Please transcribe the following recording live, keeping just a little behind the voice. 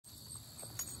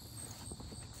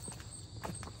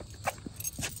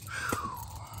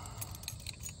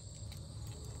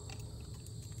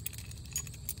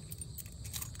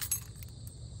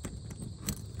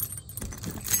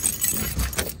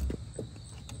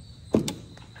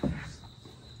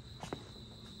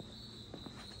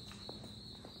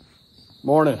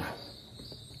Morning.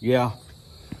 Yeah,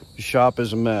 the shop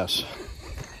is a mess.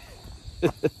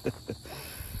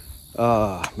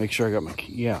 Make sure I got my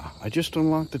key. Yeah, I just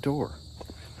unlocked the door.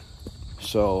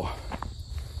 So,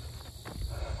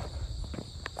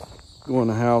 go in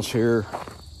the house here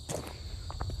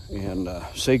and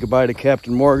say goodbye to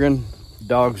Captain Morgan.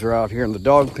 Dogs are out here in the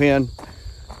dog pen.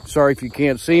 Sorry if you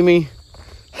can't see me.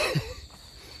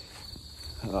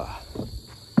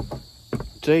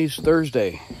 Today's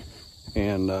Thursday,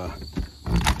 and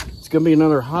it's gonna be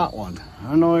another hot one.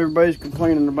 I know everybody's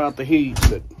complaining about the heat,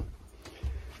 but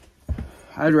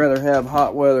I'd rather have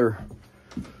hot weather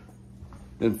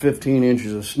than 15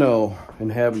 inches of snow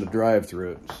and having to drive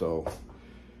through it. So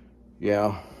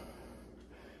yeah,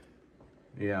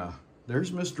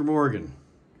 there's Mr. Morgan.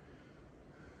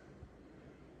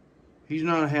 He's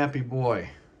not a happy boy.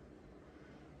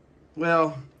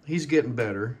 Well, he's getting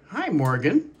better. Hi,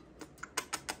 Morgan.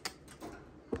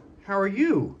 How are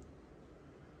you?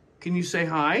 Can you say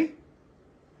hi?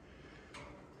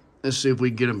 Let's see if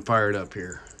we can get him fired up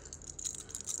here.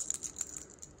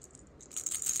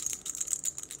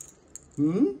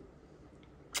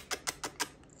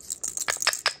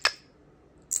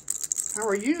 How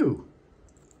are you?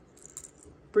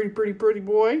 Pretty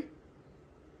boy?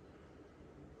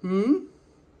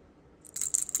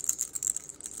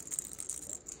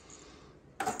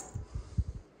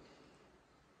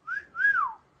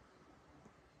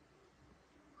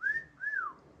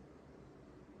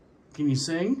 Can you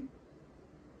sing?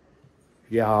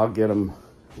 Yeah, I'll get him.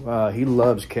 He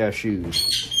loves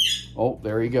cashews. Oh,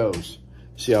 there he goes.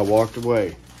 See, I walked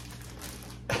away.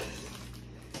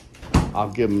 I'll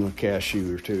give him a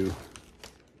cashew or two.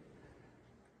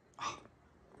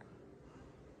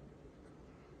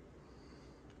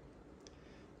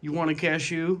 You want a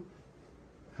cashew?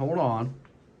 Hold on.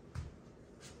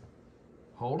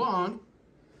 Hold on.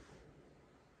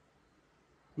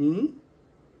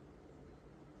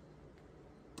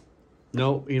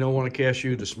 No, he don't want a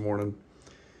cashew this morning.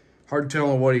 Hard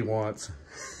telling what he wants.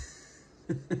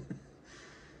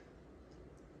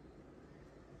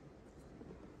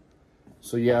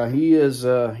 So yeah, he is.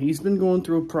 He's been going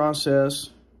through a process,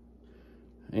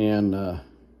 and I'll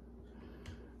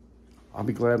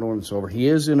be glad when it's over. He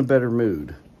is in a better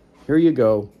mood. Here you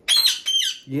go.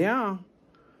 Yeah,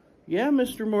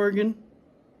 Mr. Morgan.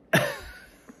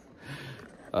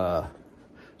 So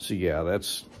yeah,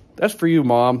 that's for you,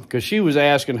 Mom, because she was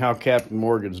asking how Captain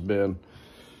Morgan's been.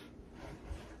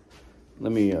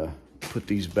 Let me put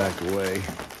these back away.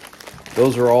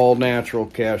 Those are all natural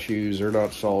cashews. They're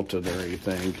not salted or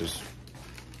anything, because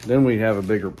then we'd have a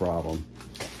bigger problem.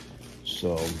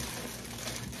 So,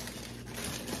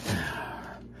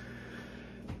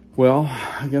 well,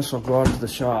 I guess I'll go out to the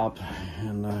shop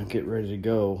and get ready to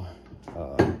go,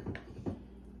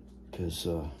 because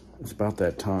it's about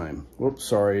that time. Whoops,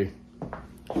 sorry.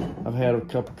 I've had a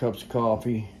couple cups of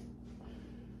coffee,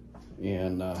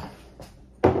 and I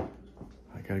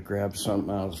gotta grab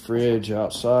something out of the fridge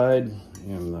outside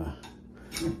and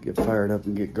get fired up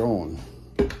and get going.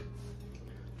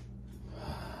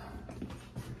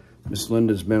 Miss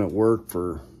Linda's been at work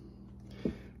for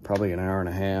probably an hour and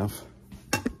a half.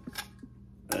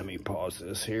 Let me pause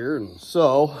this here. And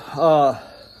so,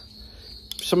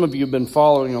 some of you have been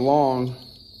following along.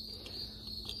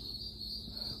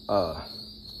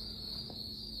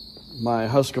 My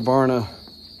Husqvarna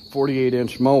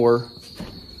 48-inch mower,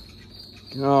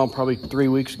 probably 3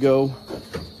 weeks ago,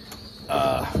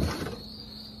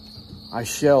 I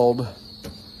shelled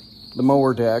the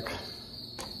mower deck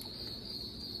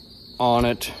on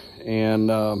it, and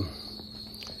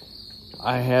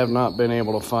I have not been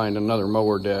able to find another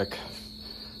mower deck.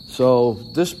 So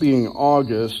this being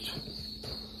August,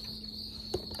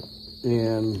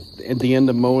 and at the end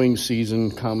of mowing season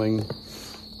coming,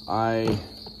 I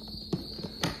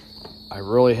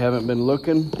really haven't been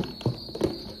looking.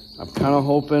 I'm kind of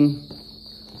hoping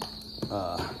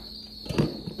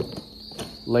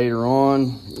later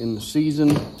on in the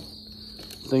season,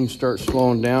 things start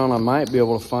slowing down, I might be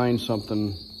able to find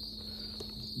something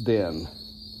then.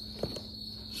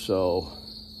 So,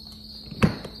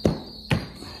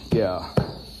 yeah.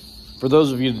 For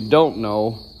those of you that don't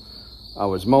know, I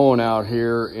was mowing out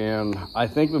here, and I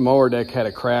think the mower deck had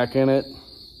a crack in it,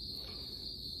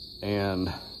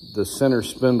 and the center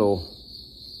spindle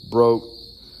broke.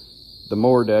 The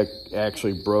mower deck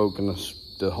actually broke, and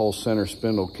the whole center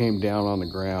spindle came down on the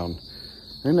ground,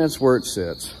 and that's where it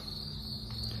sits.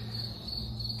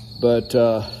 But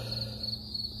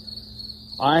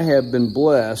I have been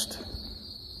blessed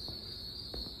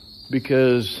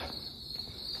because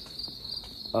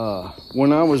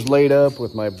when I was laid up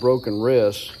with my broken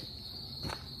wrist,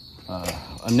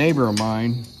 a neighbor of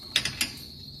mine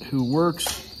who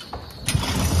works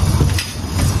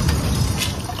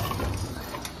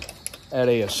at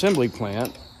a assembly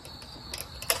plant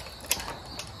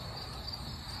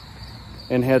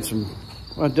and had some,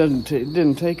 well, it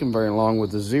didn't take him very long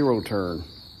with the zero turn.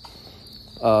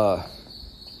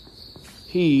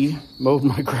 He mowed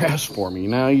my grass for me.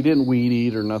 Now, he didn't weed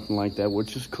eat or nothing like that,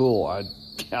 which is cool.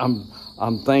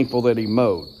 I'm thankful that he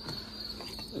mowed.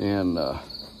 And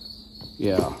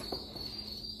yeah.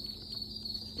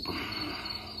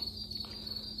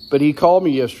 But he called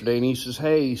me yesterday and he says,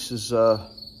 hey, he says,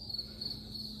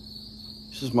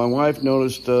 my wife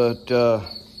noticed that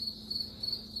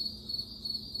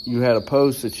you had a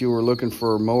post that you were looking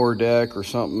for a mower deck or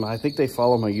something. I think they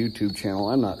follow my YouTube channel.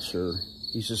 I'm not sure.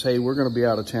 He says, hey, we're going to be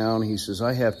out of town. He says,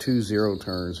 I have 2 zero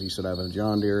turns. He said, I have a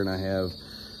John Deere and I have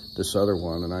this other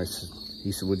one. And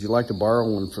he said, would you like to borrow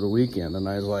one for the weekend? And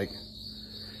I was like,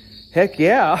 heck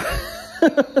yeah.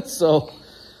 So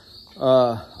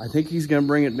I think he's going to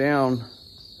bring it down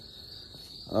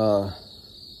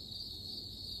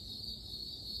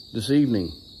this evening.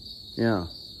 Yeah.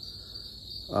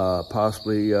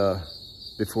 Possibly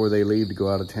before they leave to go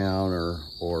out of town or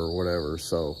whatever.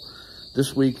 So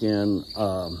this weekend,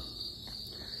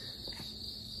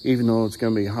 even though it's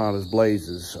going to be hot as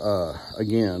blazes,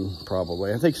 again,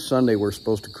 probably. I think Sunday we're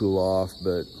supposed to cool off,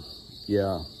 but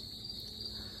yeah,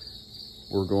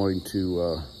 we're going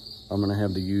to, I'm going to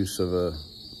have the use of a,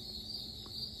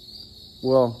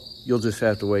 well, you'll just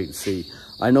have to wait and see.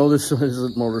 I know this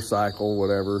isn't motorcycle,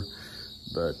 whatever,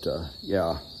 but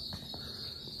yeah,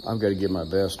 I've got to get my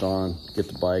vest on, get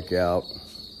the bike out,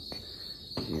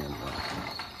 and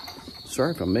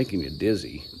sorry if I'm making you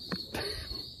dizzy,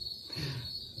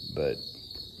 but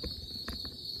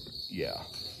yeah.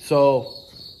 So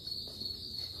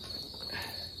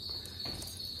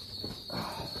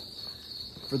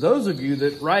for those of you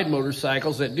that ride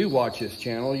motorcycles that do watch this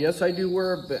channel, yes, I do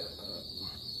wear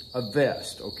a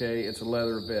vest, okay? It's a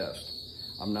leather vest.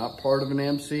 I'm not part of an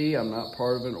MC. I'm not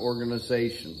part of an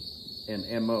organization,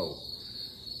 an MO.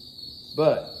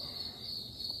 But,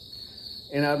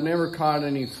 and I've never caught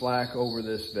any flack over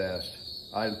this vest.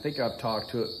 I think I've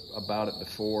talked about it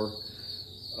before.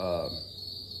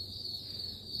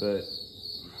 But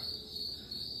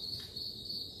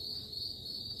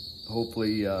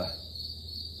hopefully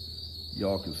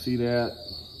y'all can see that.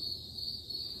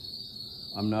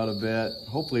 I'm not a vet.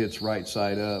 Hopefully it's right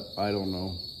side up. I don't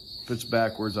know. If it's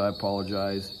backwards, I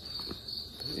apologize.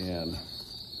 And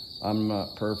I'm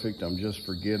not perfect. I'm just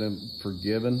forgiven.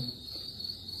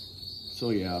 So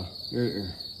yeah,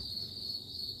 here.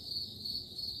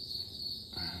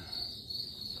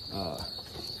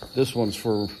 This one's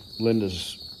for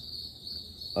Linda's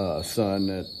son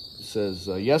that says,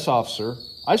 yes, officer,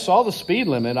 I saw the speed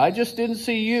limit. I just didn't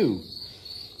see you.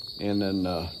 And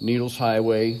then Needles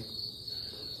Highway.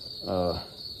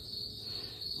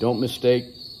 Don't mistake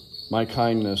my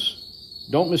kindness.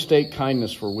 Don't mistake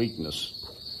kindness for weakness.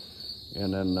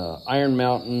 And then Iron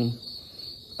Mountain,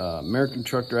 American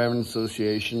Truck Driving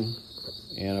Association.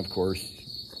 And of course,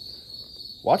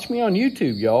 watch me on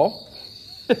YouTube, y'all.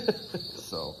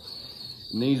 So,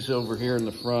 and these over here in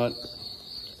the front.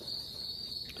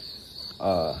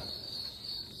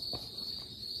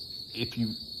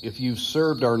 If you've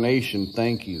served our nation,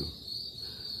 thank you.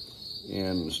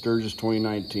 And Sturgis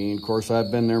 2019. Of course,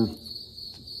 I've been there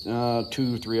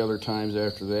 2 or 3 other times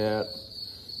after that.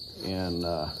 And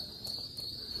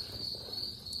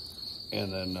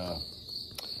then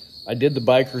I did the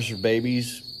Bikers for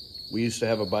Babies. We used to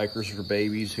have a Bikers for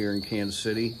Babies here in Kansas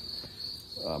City.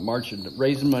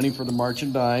 Raising money for the March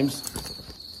and Dimes.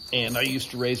 And I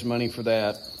used to raise money for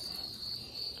that.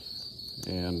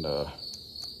 And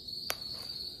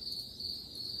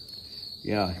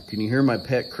yeah, can you hear my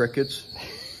pet crickets?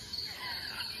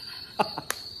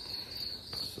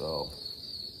 So,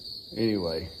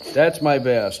 anyway, that's my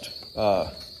vest.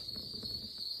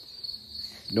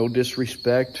 No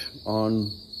disrespect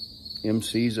on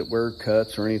MCs that wear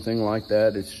cuts or anything like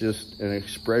that. It's just an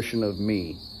expression of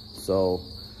me. So,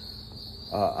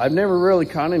 I've never really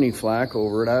caught any flack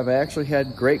over it. I've actually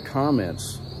had great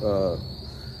comments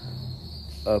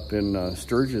up in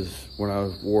Sturgis when I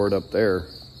wore it up there.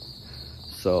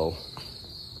 So,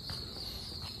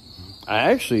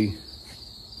 I actually,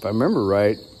 if I remember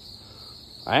right,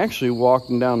 I actually walked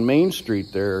down Main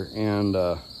Street there and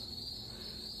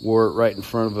wore it right in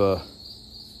front of a,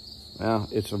 well,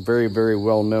 it's a very, very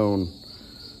well-known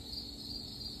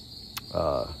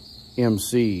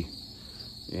MC.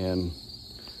 And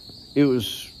it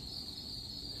was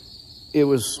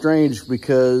strange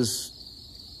because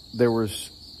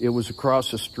it was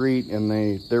across the street,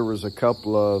 and there was a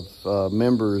couple of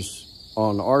members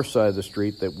on our side of the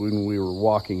street that when we were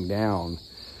walking down,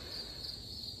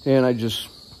 and I just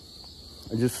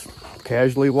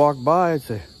casually walked by and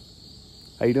say,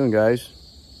 "How you doing, guys?"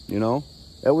 You know,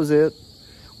 that was it.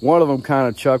 One of them kind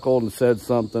of chuckled and said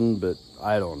something, but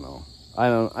I don't know.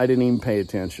 I didn't even pay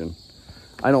attention.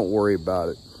 I don't worry about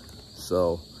it.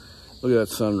 So, look at that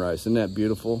sunrise. Isn't that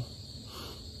beautiful?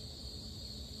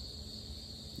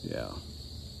 Yeah.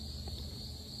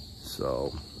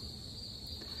 So,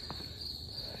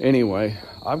 anyway,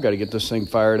 I've got to get this thing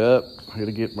fired up. I got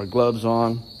to get my gloves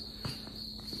on,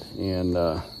 and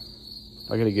I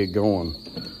got to get going.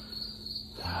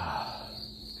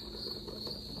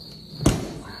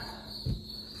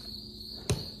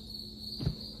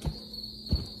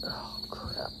 Oh,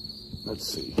 crap. Let's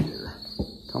see here.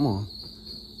 Come on.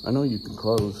 I know you can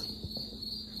close.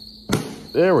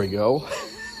 There we go.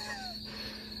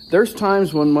 There's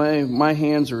times when my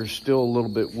hands are still a little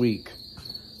bit weak.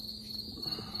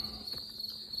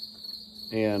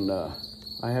 And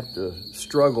I have to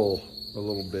struggle a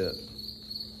little bit.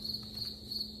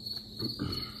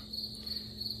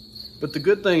 But the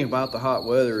good thing about the hot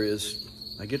weather is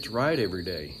I get to ride every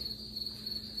day.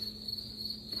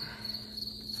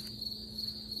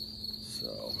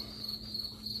 So.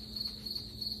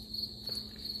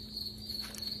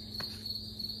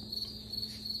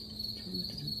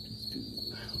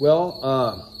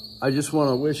 Well, I just want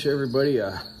to wish everybody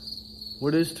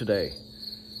what is today?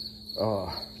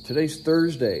 Today's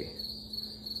Thursday,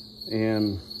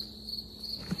 and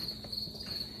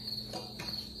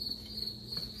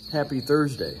happy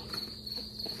Thursday.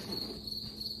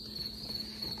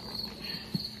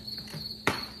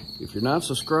 If you're not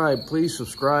subscribed, please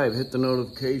subscribe, hit the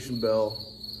notification bell,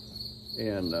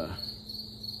 and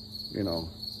you know,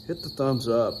 hit the thumbs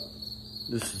up.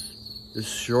 This is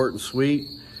short and sweet.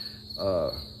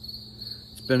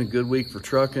 It's been a good week for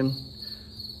trucking.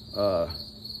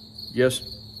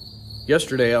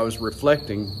 Yesterday I was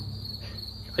reflecting.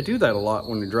 I do that a lot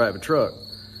when I drive a truck,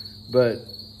 but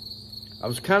I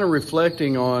was kind of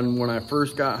reflecting on when I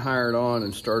first got hired on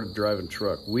and started driving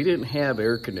truck. We didn't have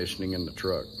air conditioning in the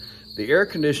truck. The air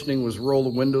conditioning was roll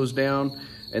the windows down,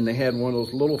 and they had one of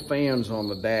those little fans on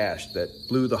the dash that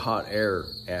blew the hot air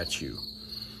at you.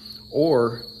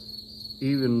 Or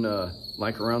even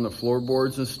like around the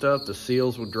floorboards and stuff, the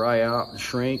seals would dry out and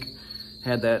shrink.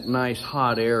 Had that nice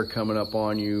hot air coming up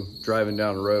on you driving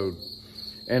down the road.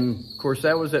 And of course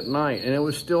that was at night, and it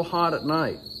was still hot at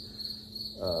night.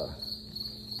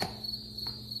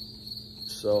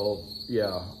 So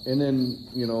yeah, and then,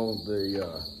 you know,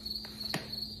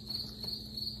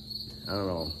 I don't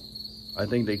know, I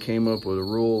think they came up with a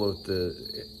rule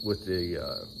with the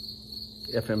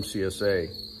FMCSA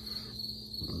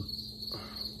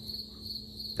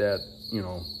that, you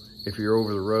know, if you're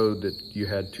over the road, that you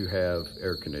had to have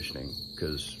air conditioning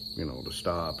because, you know, to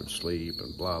stop and sleep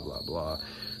and blah, blah, blah.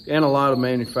 And a lot of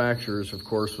manufacturers, of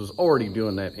course, was already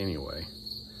doing that anyway.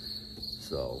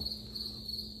 So,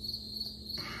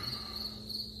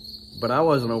 but I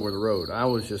wasn't over the road. I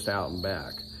was just out and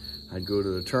back. I'd go to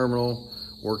the terminal,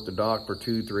 work the dock for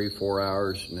 2, 3, 4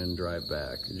 hours, and then drive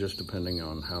back, just depending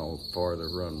on how far the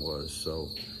run was. So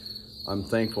I'm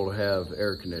thankful to have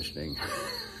air conditioning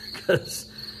because,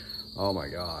 oh my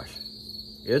gosh,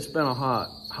 it's been a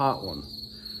hot one.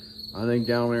 I think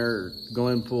down there,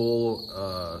 Glenpool,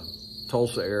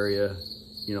 Tulsa area,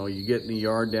 you know, you get in the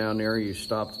yard down there, you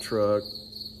stop the truck,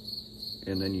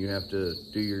 and then you have to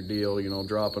do your deal, you know,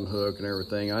 drop and hook and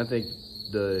everything. I think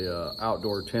the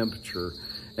outdoor temperature,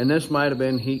 and this might have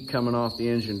been heat coming off the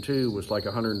engine too, was like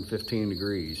 115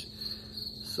 degrees.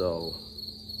 So,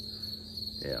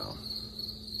 yeah.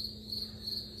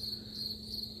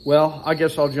 Well, I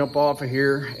guess I'll jump off of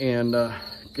here and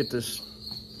get this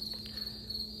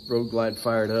Road Glide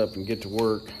fired up and get to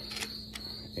work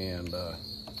and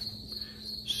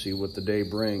see what the day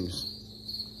brings.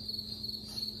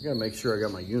 I gotta make sure I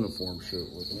got my uniform shirt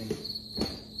with me.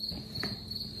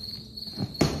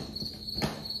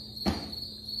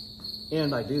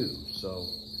 And I do, so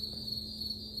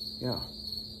yeah,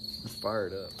 let's fire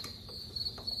it up.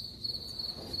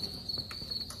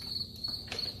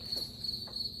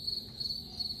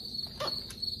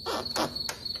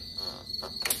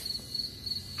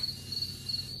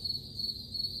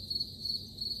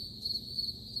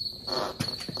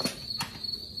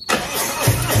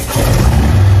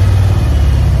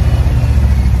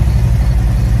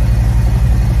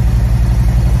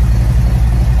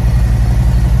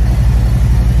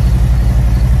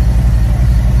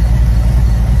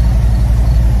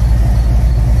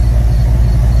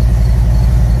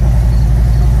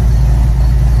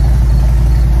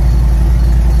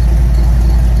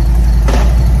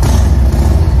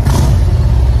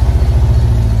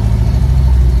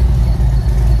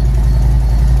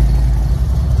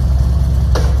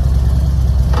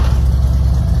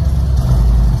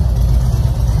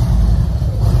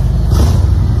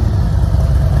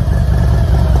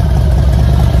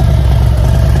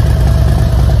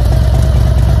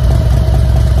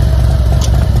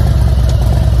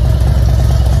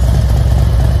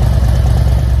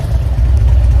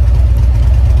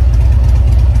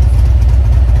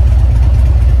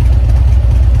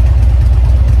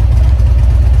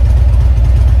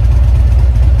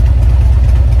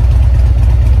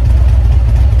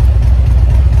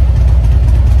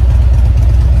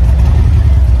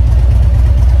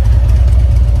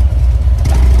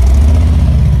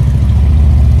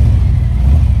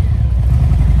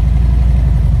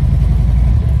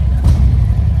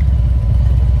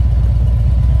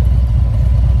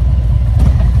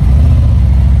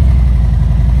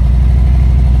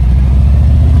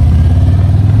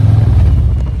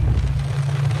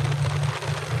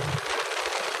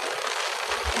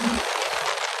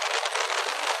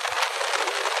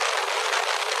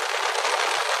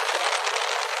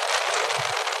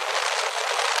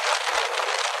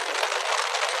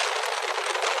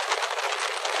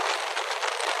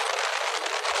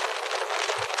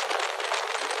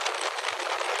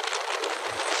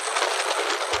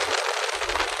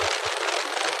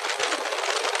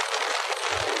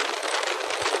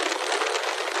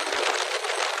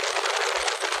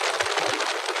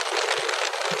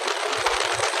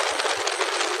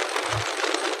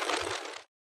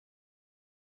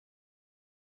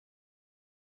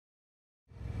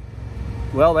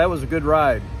 Well, that was a good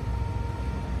ride.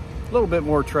 A little bit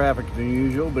more traffic than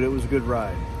usual, but it was a good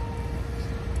ride.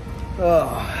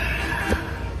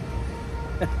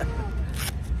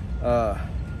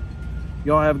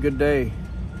 Y'all have a good day.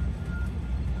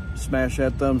 Smash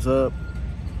that thumbs up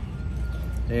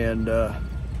and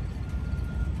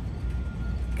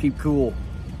keep cool.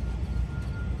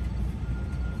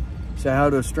 Say hi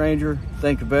to a stranger,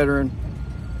 thank a veteran,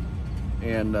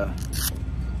 and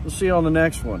we'll see you on the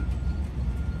next one.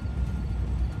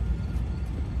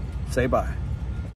 Say bye.